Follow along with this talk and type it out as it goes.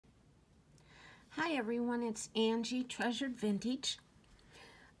Hi everyone, it's Angie, Treasured Vintage.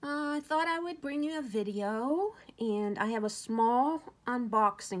 I thought I would bring you a video, and I have a small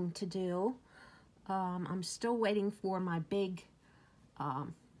unboxing to do. I'm still waiting for my big,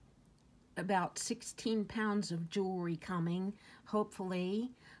 about 16 pounds of jewelry coming,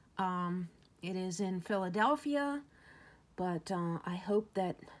 hopefully. It is in Philadelphia, but I hope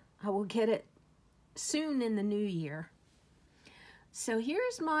that I will get it soon in the new year. So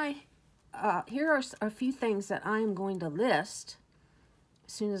here's my here are a few things that I am going to list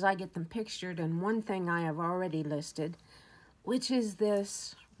as soon as I get them pictured, and one thing I have already listed, which is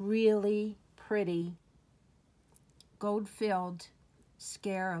this really pretty gold-filled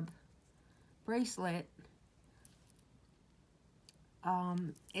scarab bracelet.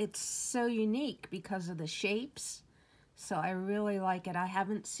 It's so unique because of the shapes, so I really like it. I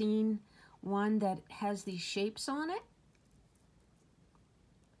haven't seen one that has these shapes on it.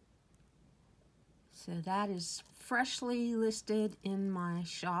 So that is freshly listed in my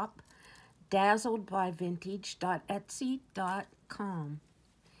shop, dazzledbyvintage.etsy.com.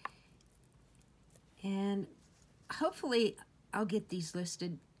 And hopefully I'll get these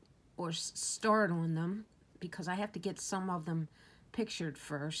listed or start on them, because I have to get some of them pictured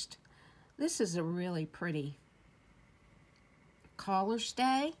first. This is a really pretty collar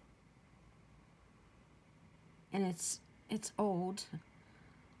stay, and it's old.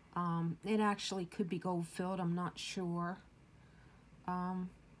 It actually could be gold filled, I'm not sure.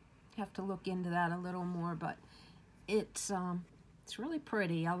 Have to look into that a little more, but it's really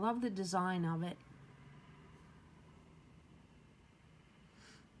pretty. I love the design of it.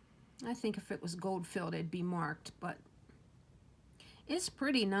 I think if it was gold filled it'd be marked, but it's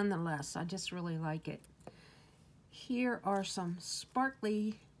pretty nonetheless. I just really like it. Here are some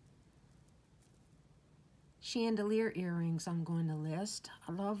sparkly chandelier earrings I'm going to list.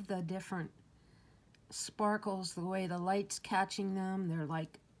 I love the different sparkles, the way the light's catching them. They're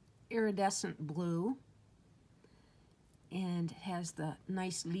like iridescent blue, and it has the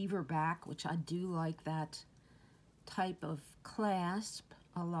nice lever back, which I do like that type of clasp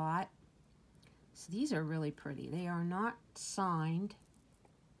a lot. So these are really pretty. They are not signed,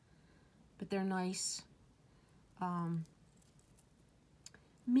 but they're nice,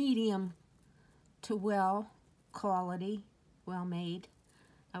 medium to well quality, well made,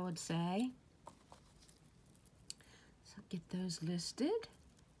 I would say. So get those listed.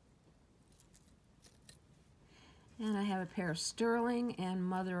 And I have a pair of sterling and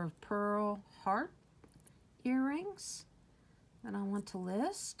mother of pearl heart earrings that I want to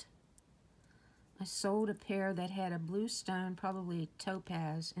list. I sold a pair that had a blue stone, probably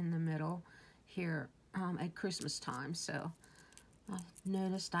topaz, in the middle here at Christmas time, so I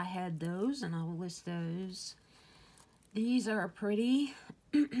noticed I had those, and I will list those. These are pretty,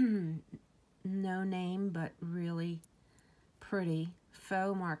 no name, but really pretty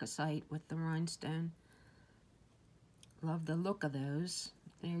faux marcasite with the rhinestone. Love the look of those.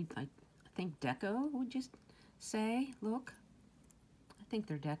 They're like, I think deco, would you say? Look, I think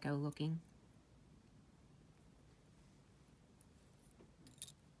they're deco looking.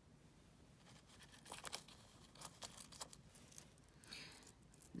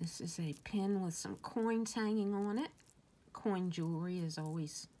 This is a pin with some coins hanging on it. Coin jewelry is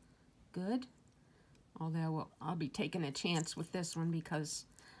always good. Although I'll be taking a chance with this one because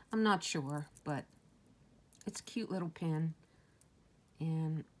I'm not sure, but it's a cute little pin.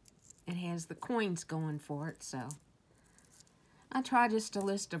 And it has the coins going for it, so I try just to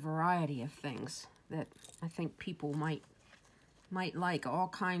list a variety of things that I think people might like, all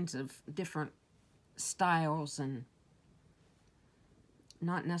kinds of different styles, and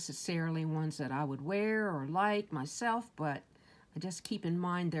not necessarily ones that I would wear or like myself, but I just keep in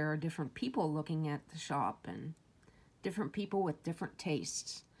mind there are different people looking at the shop and different people with different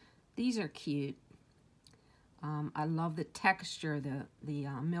tastes. These are cute. I love the texture, the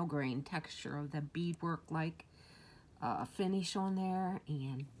mill-grain texture of the beadwork like finish on there,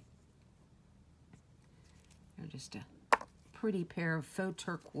 and they're just a pretty pair of faux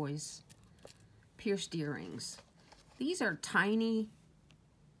turquoise pierced earrings. These are tiny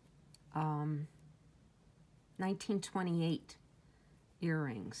 1928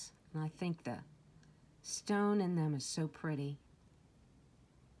 earrings, and I think the stone in them is so pretty.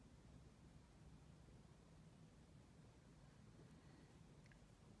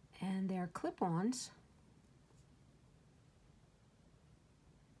 And they're clip-ons.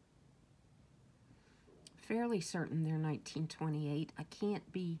 Fairly certain they're 1928. I can't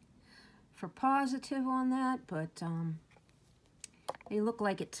be for positive on that, but they look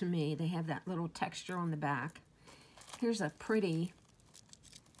like it to me. They have that little texture on the back. Here's a pretty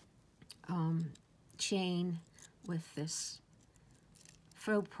chain with this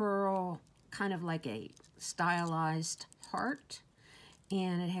faux pearl, kind of like a stylized heart.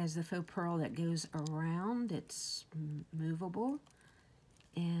 And it has the faux pearl that goes around. It's movable.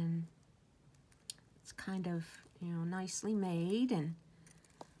 And it's kind of, you know, nicely made. And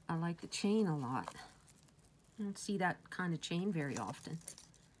I like the chain a lot. I don't see that kind of chain very often,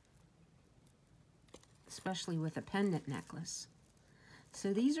 especially with a pendant necklace.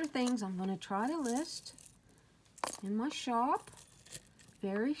 So these are things I'm going to try to list in my shop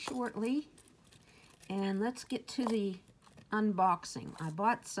very shortly. And let's get to the unboxing. I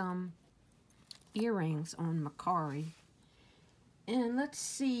bought some earrings on Macari. And let's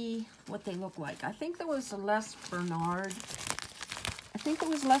see what they look like. I think there was a Les Bernard. I think there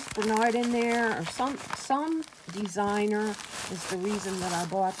was Les Bernard in there, or some designer is the reason that I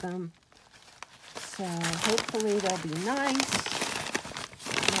bought them. So hopefully they'll be nice.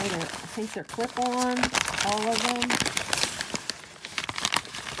 I think they're clip-on, all of them.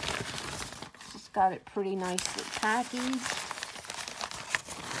 Just got it pretty nicely packaged.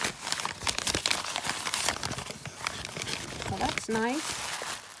 So that's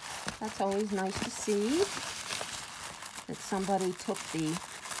nice. That's always nice to see that somebody took the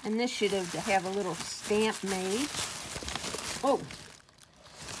initiative to have a little stamp made. Oh,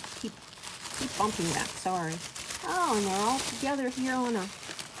 keep bumping that, sorry. Oh, and they're all together here on a...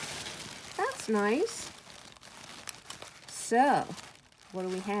 That's nice. So, what do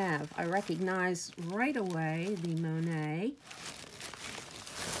we have? I recognize right away the Monet.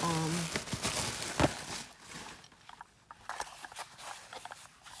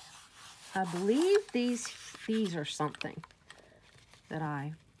 I believe these are something that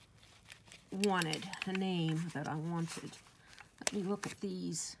I wanted, a name that I wanted. Let me look at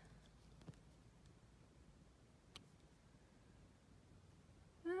these.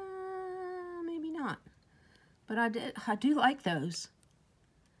 Maybe not. But I do like those.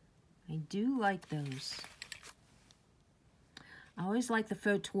 I do like those. I always like the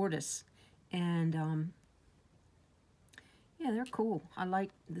faux tortoise. And, yeah, they're cool. I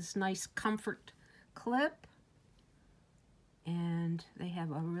like this nice comfort clip. And they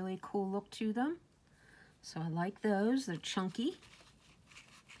have a really cool look to them. So I like those. They're chunky.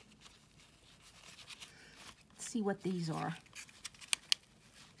 Let's see what these are.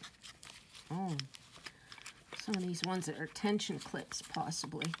 Oh, some of these ones that are tension clips,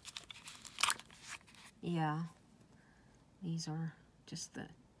 possibly. Yeah, these are just the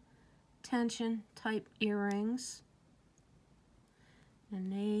tension type earrings. And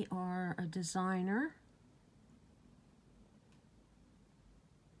they are a designer.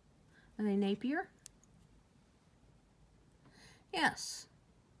 Are they Napier? Yes.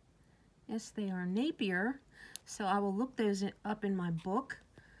 Yes, they are Napier. So I will look those up in my book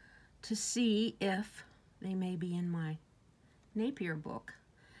to see if they may be in my Napier book.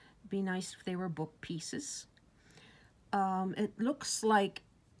 It'd be nice if they were book pieces. It looks like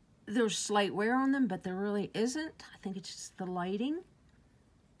there's slight wear on them, but there really isn't. I think it's just the lighting.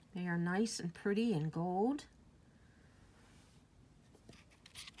 They are nice and pretty and gold.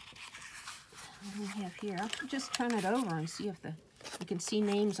 What do we have here? I'll just turn it over and see if you can see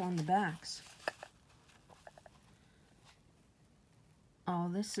names on the backs. Oh,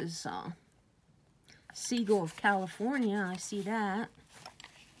 this is Seagull of California. I see that.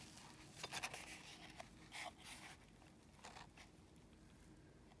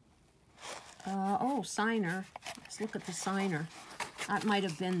 Oh, signer. Let's look at the signer. That might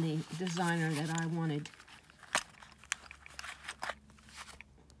have been the designer that I wanted.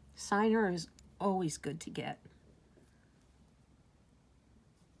 Signer is always good to get.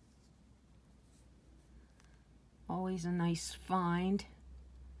 Always a nice find.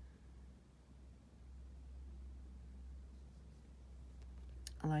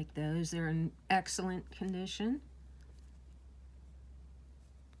 I like those. They're in excellent condition.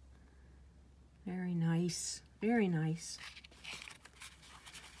 Very nice. Very nice.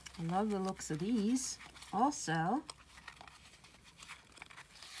 I love the looks of these. Also,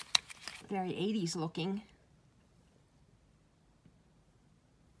 very 80s looking.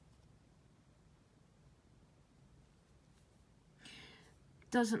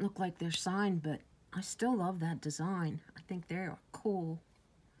 Doesn't look like they're signed, but I still love that design. I think they're cool.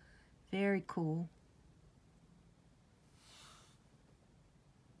 Very cool.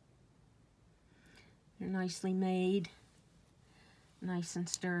 They're nicely made. Nice and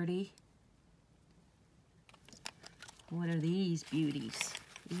sturdy. What are these beauties?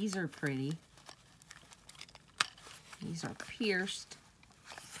 These are pretty. These are pierced.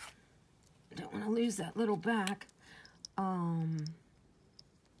 Don't want to lose that little back.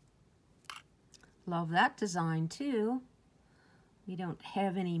 Love that design too. We don't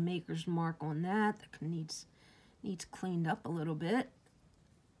have any maker's mark on that. That needs cleaned up a little bit.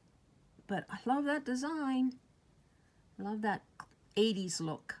 But I love that design. I love that 80s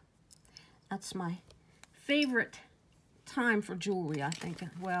look. That's my favorite time for jewelry, I think.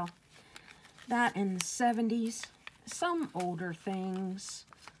 Well, that in the 70s. Some older things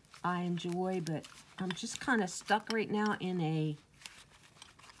I enjoy, but I'm just kind of stuck right now in a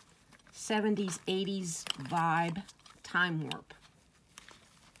 70s, 80s vibe, time warp.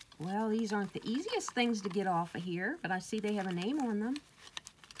 Well, these aren't the easiest things to get off of here, but I see they have a name on them.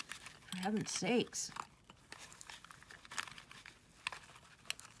 For heaven's sakes.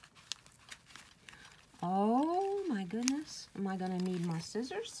 Oh my goodness. Am I going to need my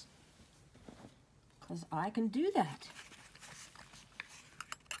scissors? Because I can do that.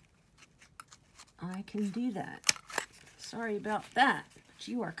 I can do that. Sorry about that, but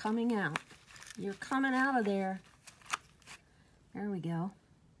you are coming out. You're coming out of there. There we go.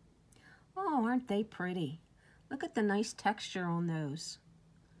 Oh, aren't they pretty? Look at the nice texture on those.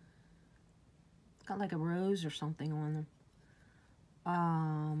 It's got like a rose or something on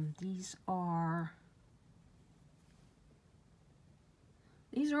them. These are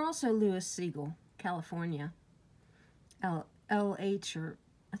also Louis Siegel, California. LH, or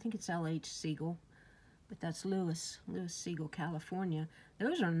I think it's LH Siegel, but that's Louis Siegel, California.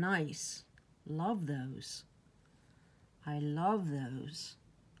 Those are nice. Love those. I love those.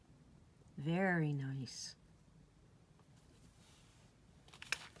 Very nice.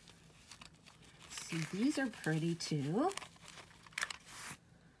 See, these are pretty too.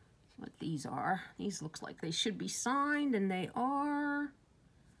 What these are. These looks like they should be signed, and they are.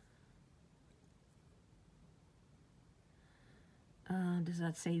 Does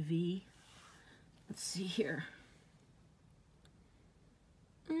that say V? Let's see here.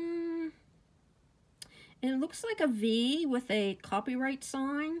 It looks like a V with a copyright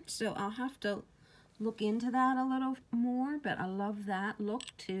sign, so I'll have to look into that a little more, but I love that look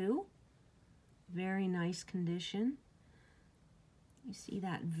too. Very nice condition. You see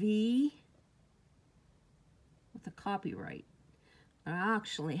that V with the copyright. I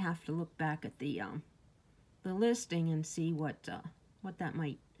actually have to look back at the listing and see what that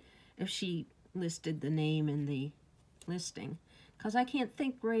might, if she listed the name in the listing, because I can't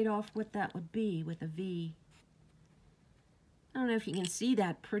think right off what that would be with a V. I don't know if you can see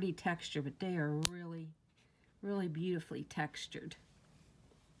that pretty texture, but they are really, really beautifully textured.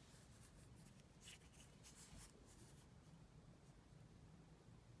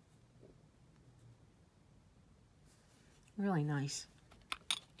 Really nice.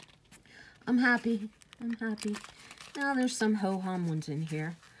 I'm happy. I'm happy. Now there's some ho-hum ones in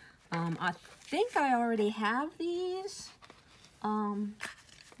here. I think I already have these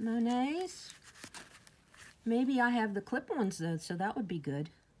Monets. Maybe I have the clip-ons though, so that would be good.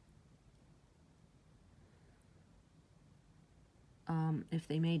 If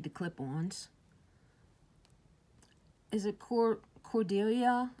they made the clip-ons. Is it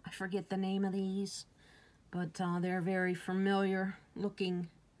Cordelia? I forget the name of these, but they're a very familiar looking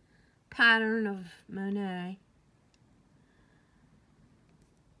pattern of Monet.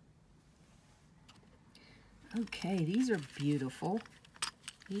 Okay, these are beautiful.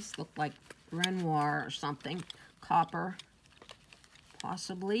 These look like Renoir or something. Copper,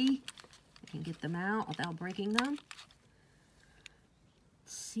 possibly. I can get them out without breaking them.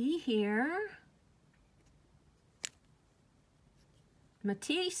 See here.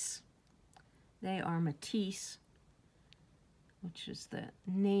 Matisse. They are Matisse, which is the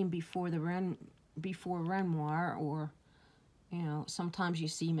name before the Renoir, or, you know, sometimes you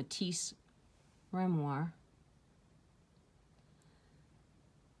see Matisse Renoir.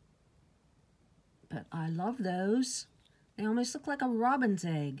 But I love those. They almost look like a robin's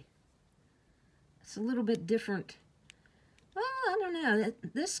egg. It's a little bit different. Well, I don't know.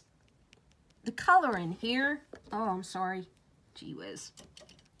 The color in here. Oh, I'm sorry. Gee whiz.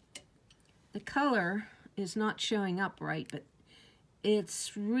 The color is not showing up right, but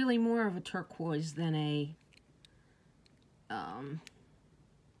it's really more of a turquoise than a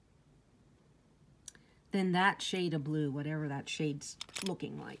than that shade of blue, whatever that shade's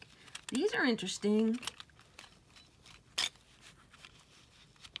looking like. These are interesting.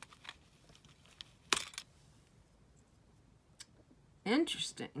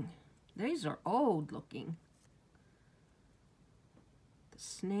 Interesting. These are old looking. The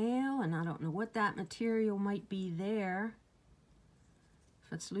snail, and I don't know what that material might be there.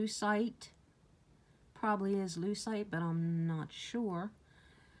 If it's lucite, probably is lucite, but I'm not sure.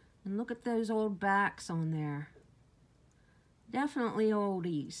 And look at those old backs on there. Definitely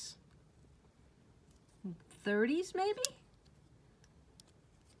oldies. 30s maybe?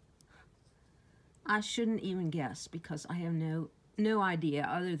 I shouldn't even guess because I have no idea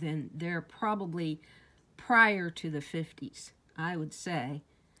other than they're probably prior to the 50s. I would say.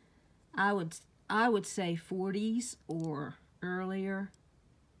 I would say 40s or earlier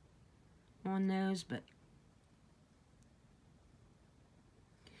on those, but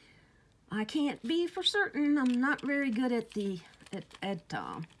I can't be for certain. I'm not very good at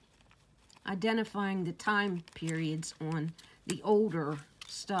identifying the time periods on the older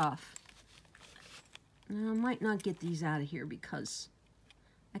stuff. Now, I might not get these out of here because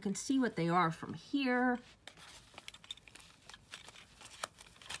I can see what they are from here.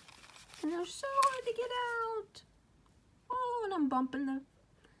 And they're so hard to get out. Oh, and I'm bumping the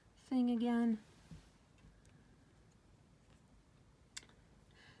thing again.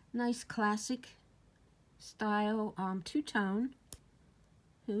 Nice classic style two-tone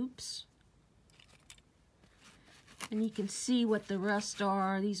hoops. And you can see what the rest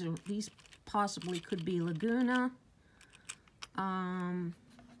are. These possibly could be Laguna.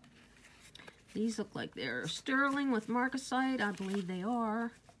 These look like they're sterling with marcasite. I believe they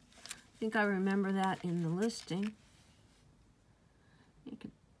are. I think I remember that in the listing. It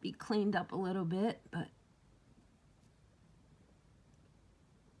could be cleaned up a little bit, but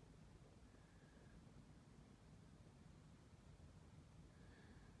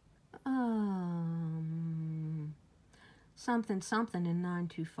something in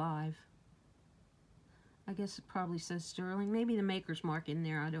 925. I guess it probably says sterling. Maybe the maker's mark in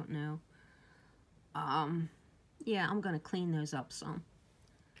there. I don't know. Yeah, I'm going to clean those up some.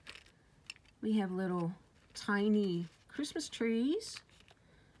 We have little tiny Christmas trees.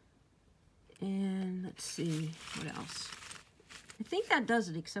 And let's see, what else? I think that does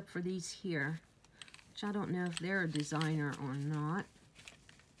it except for these here, which I don't know if they're a designer or not.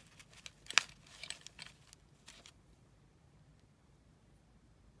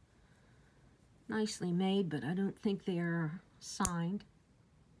 Nicely made, but I don't think they're signed.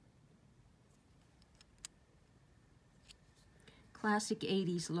 Classic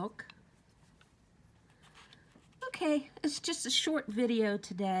 80s look. Okay, it's just a short video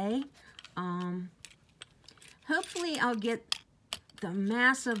today. Hopefully I'll get the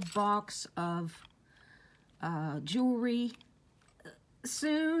massive box of jewelry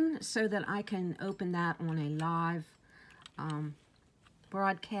soon so that I can open that on a live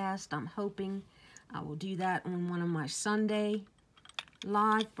broadcast. I'm hoping I will do that on one of my Sunday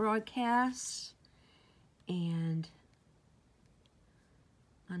live broadcasts. And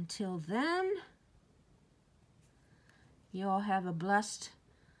until then, you all have a blessed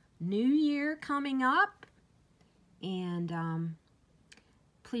new year coming up. And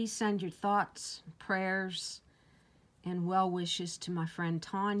please send your thoughts, prayers, and well wishes to my friend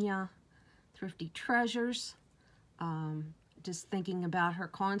Tanya, Thrifty Treasures. Just thinking about her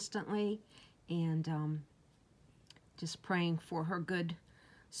constantly and just praying for her good,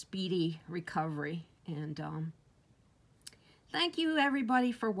 speedy recovery. And thank you,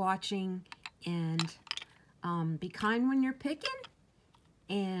 everybody, for watching. And be kind when you're picking.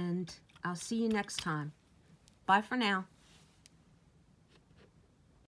 And I'll see you next time. Bye for now.